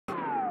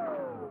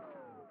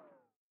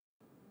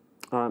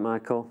All right,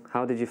 Michael,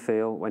 how did you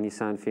feel when you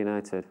signed for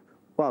United?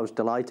 Well, I was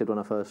delighted when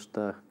I first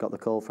got the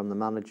call from the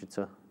manager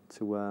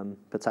to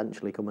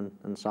potentially come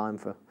and sign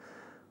for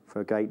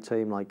a great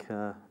team like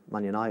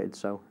Man United.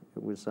 So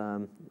it was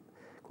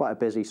quite a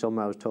busy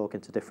summer. I was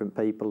talking to different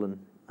people,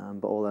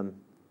 but all them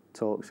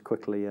talks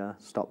quickly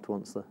stopped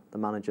once the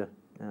manager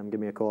gave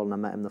me a call, and I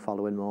met him the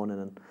following morning,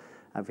 and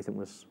everything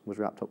was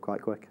wrapped up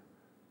quite quick.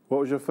 What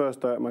was your first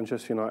day at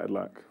Manchester United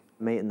like?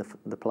 Meeting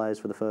the players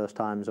for the first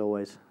time is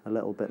always a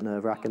little bit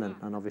nerve-wracking,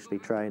 and obviously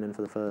training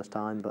for the first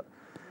time, but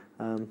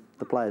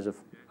the players have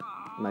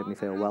made me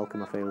feel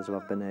welcome. I feel as if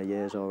I've been here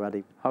years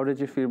already. How did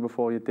you feel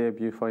before your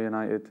debut for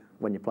United?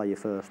 When you play your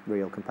first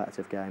real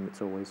competitive game,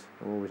 it's always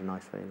a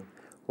nice feeling.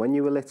 When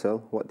you were little,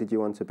 what did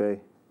you want to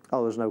be?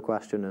 Oh, there's no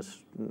question. As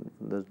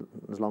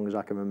long as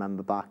I can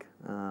remember back,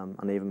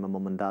 and even my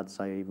mum and dad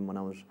say, even when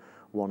I was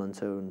 1 and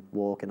 2 and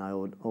walking, I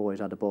always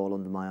had a ball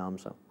under my arm,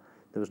 so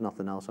there was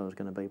nothing else I was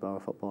going to be but a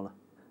footballer.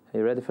 Are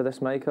you ready for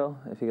this, Michael?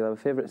 If you could have a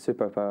favourite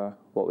superpower,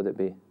 what would it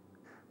be?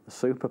 A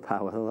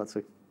superpower? Oh, that's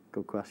a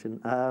good question.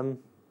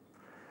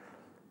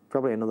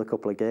 Probably another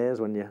couple of gears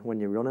when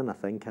you're running. I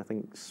think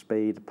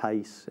speed,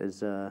 pace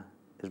is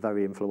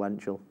very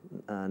influential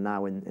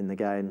now in the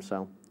game.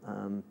 So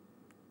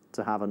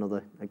to have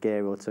a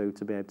gear or two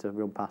to be able to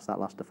run past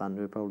that last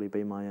defender would probably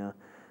be my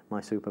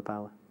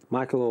superpower.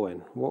 Michael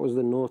Owen, what was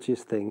the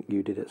naughtiest thing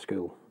you did at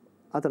school?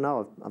 I don't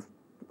know.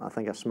 I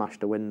think I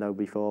smashed a window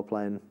before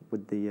playing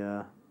with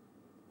the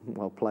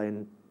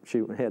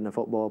hitting a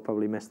football.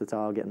 Probably missed the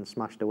target and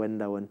smashed a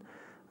window,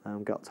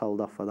 and got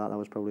told off for that. That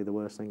was probably the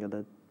worst thing I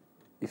did.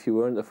 If you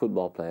weren't a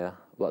football player,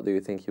 what do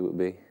you think you would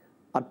be?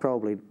 I'd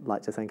probably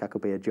like to think I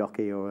could be a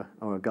jockey or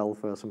a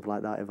golfer or something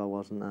like that if I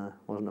wasn't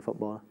a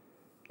footballer.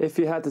 If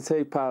you had to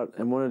take part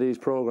in one of these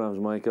programmes,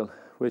 Michael,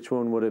 which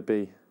one would it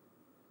be?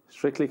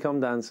 Strictly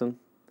Come Dancing,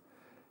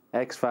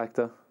 X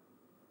Factor,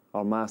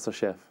 or Master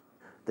Chef?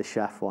 The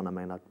chef one. I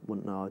mean, I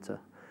wouldn't know how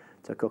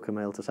to cook a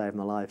meal to save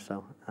my life,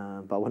 so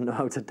but I wouldn't know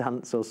how to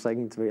dance or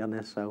sing, to be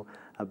honest. So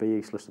I'd be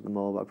useless at them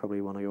all. But I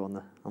probably want to go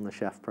on the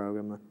chef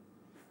programme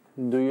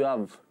then. Do you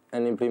have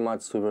any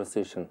pre-match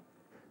superstition?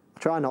 I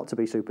try not to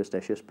be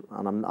superstitious,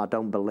 and I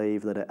don't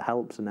believe that it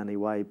helps in any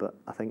way, but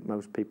I think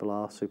most people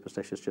are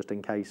superstitious just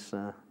in case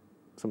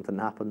something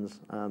happens.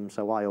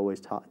 So I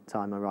always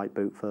tie my right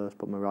boot first,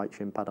 put my right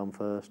shin pad on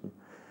first, and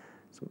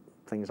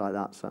things like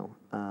that. So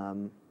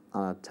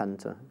I tend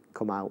to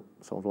come out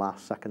sort of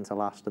second to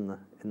last in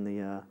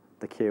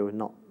the queue.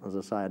 Not, as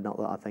I say, not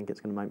that I think it's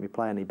going to make me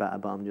play any better,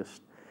 but I'm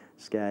just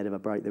scared if I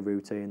break the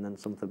routine, then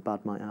something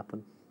bad might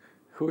happen.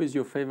 Who is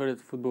your favourite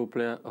football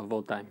player of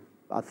all time?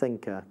 I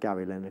think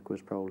Gary Lineker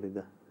was probably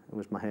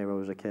was my hero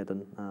as a kid,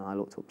 and I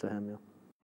looked up to him. Yeah.